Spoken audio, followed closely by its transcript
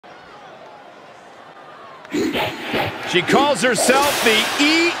She calls herself the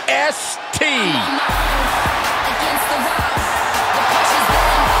EST.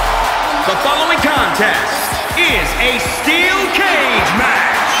 The following contest is a steel cage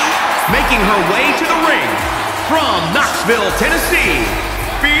match. Making her way to the ring from Knoxville, Tennessee,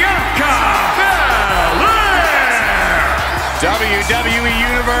 Bianca Belair. WWE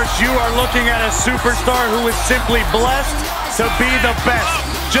Universe, you are looking at a superstar who is simply blessed to be the best.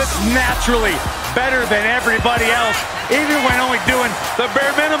 Just naturally better than everybody else, even when only doing the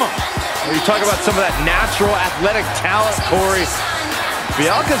bare minimum. You talk about some of that natural athletic talent, Corey.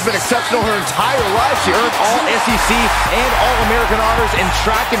 Bianca's been exceptional her entire life. She earned all SEC and All-American honors in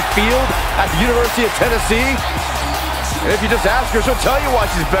track and field at the University of Tennessee. And if you just ask her, she'll tell you why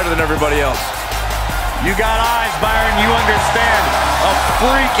she's better than everybody else. You got eyes, Byron, you understand. A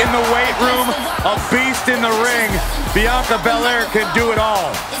freak in the weight room, a beast in the ring. Bianca Belair can do it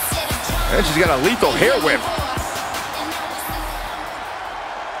all. And she's got a lethal hair whip.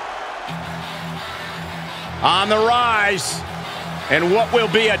 On the rise, and what will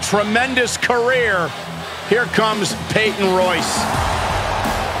be a tremendous career, here comes Peyton Royce.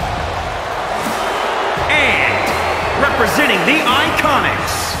 And representing the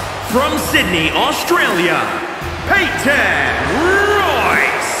Iconics, from Sydney, Australia, Peyton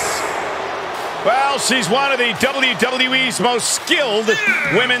Royce. Well, she's one of the WWE's most skilled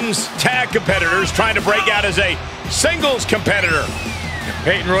women's tag competitors, trying to break out as a singles competitor.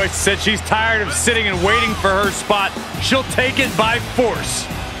 Peyton Royce said she's tired of sitting and waiting for her spot. She'll take it by force.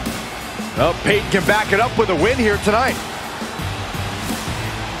 Well, Peyton can back it up with a win here tonight.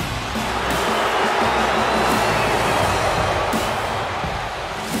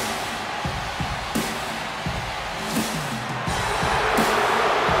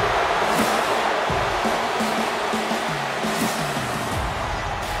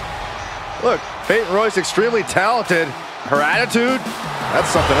 Look, Peyton Royce extremely talented. Her attitude, that's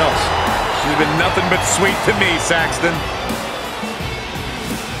something else. She's been nothing but sweet to me, Saxton.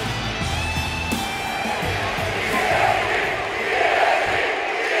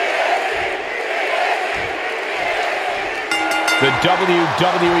 The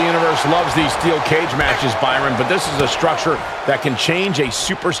WWE Universe loves these steel cage matches, Byron, but this is a structure that can change a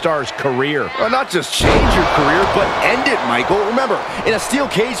superstar's career. Well, not just change your career, but end it, Michael. Remember, in a steel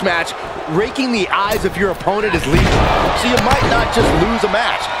cage match, raking the eyes of your opponent is lethal. So you might not just lose a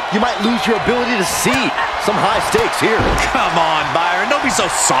match, you might lose your ability to see. Some high stakes here. Come on, Byron, don't be so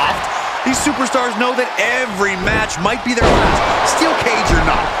soft. These superstars know that every match might be their last, steel cage or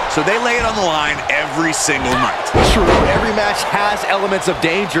not, so they lay it on the line every single night. True, every match has elements of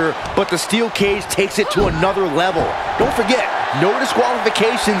danger, but the steel cage takes it to another level. Don't forget, no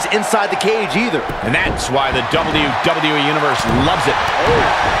disqualifications inside the cage either. And that's why the WWE Universe loves it.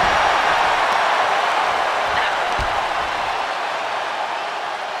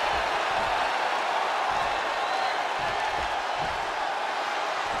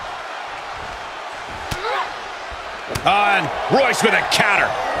 And Royce with a counter.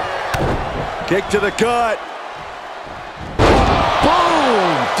 Kick to the gut.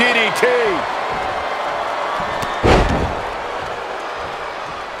 Boom! DDT.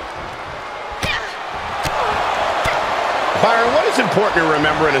 Byron, what is important to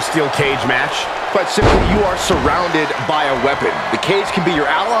remember in a steel cage match? Quite simply, you are surrounded by a weapon. The cage can be your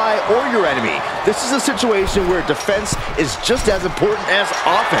ally or your enemy. This is a situation where defense is just as important as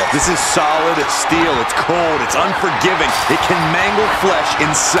offense. This is solid steel. It's cold. It's unforgiving. It can mangle flesh in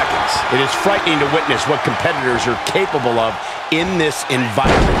seconds. It is frightening to witness what competitors are capable of in this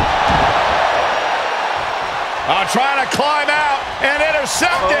environment. Trying to climb out and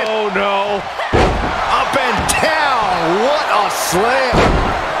intercept it. Oh, no. Up and down. What a slam.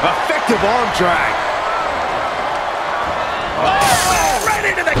 Effective arm drag. Oh, right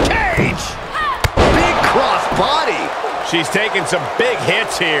into the cage. Big cross body. She's taking some big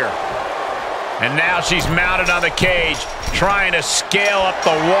hits here. And now she's mounted on the cage, trying to scale up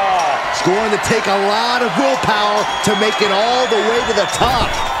the wall. It's going to take a lot of willpower to make it all the way to the top.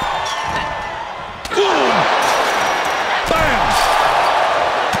 Boom. Bam.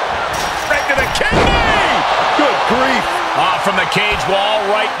 Right to the kidney. Good grief. Off from the cage wall,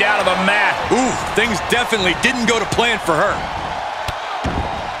 right down to the mat. Ooh, things definitely didn't go to plan for her.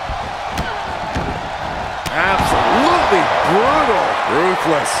 Absolutely brutal.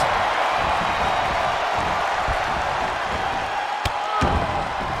 Ruthless.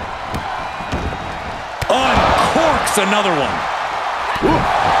 Uncorks another one. Ooh,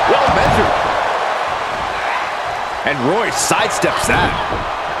 well measured. And Royce sidesteps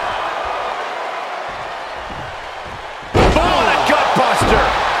that.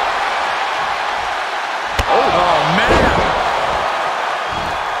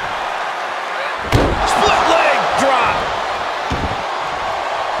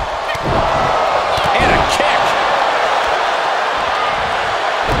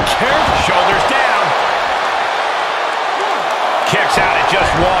 Shoulders down. Kicks out at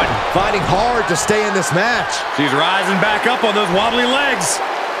just one. Finding hard to stay in this match. She's rising back up on those wobbly legs.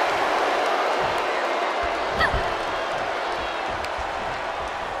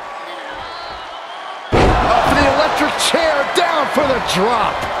 Up for the electric chair, down for the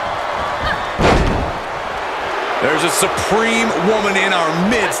drop. There's a supreme woman in our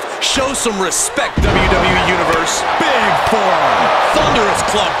midst. Show some respect, WWE Universe. Big forearm. Thunderous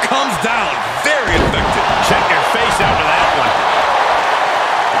club comes down. Very effective. Check your face after that one.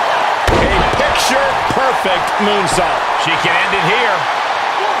 A picture-perfect moonsault. She can end it here.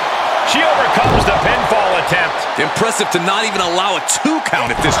 She overcomes the pinfall attempt. Impressive to not even allow a 2 count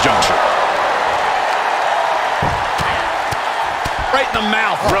at this juncture. Right in the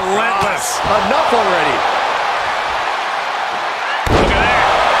mouth. Relentless. Enough already. Look at that.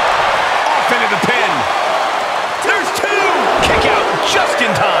 Off into the pin. There's 2. Kick out just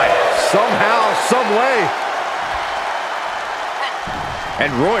in time. Somehow, some way. And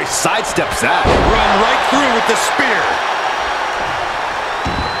Royce sidesteps that. Run right through with the spear.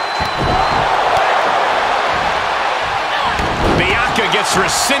 Bianca gets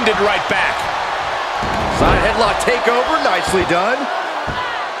rescinded right back. Side headlock takeover, nicely done.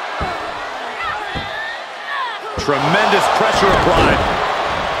 Tremendous pressure applied.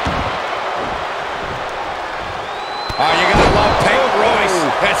 Oh, you gotta love Peyton Royce.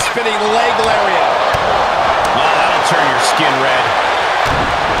 That spinning leg lariat. Oh, that'll turn your skin red.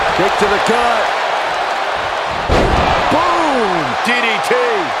 Kick to the gut. Boom! DDT.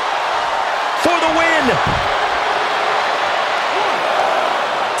 For the win.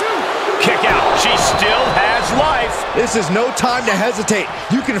 Kick out. She still has life. This is no time to hesitate.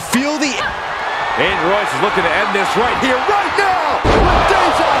 You can feel the... And Royce is looking to end this right here, right now! With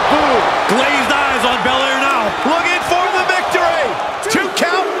deja vu! Glazed eyes on Belair now. Looking for the victory. 2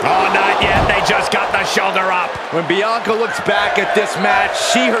 count. Oh, not yet. They just got the shoulder up. When Bianca looks back at this match,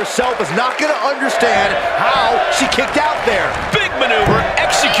 she herself is not going to understand how she kicked out there. Big maneuver,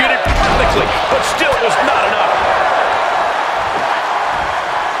 executed perfectly, but still was not enough.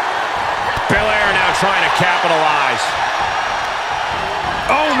 Belair now trying to capitalize.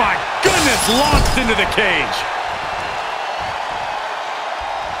 Oh my goodness, launched into the cage.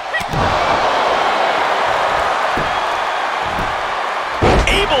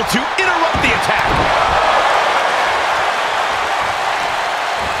 Able to interrupt the attack.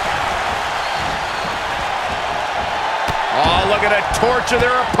 Oh, look at it torture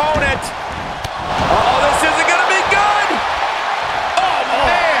their opponent. Oh, this isn't going to be good. Oh,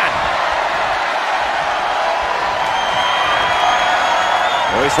 man.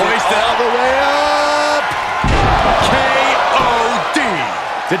 Hoisted all the way up. K.O.D.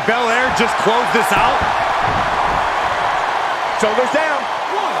 Did Belair just close this out? Shoulders down.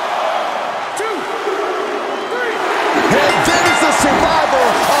 1, 2, 3. And there's the survivor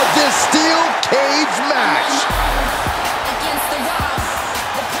of this steel cage match.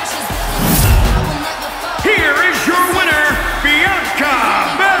 Here is your winner, Bianca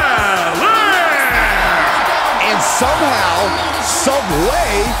Belair. And somehow, some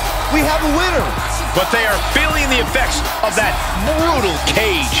way, we have a winner. But they are feeling the effects of that brutal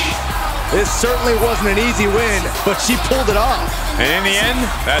cage. This certainly wasn't an easy win, but she pulled it off. And in the end,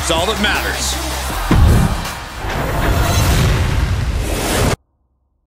 that's all that matters.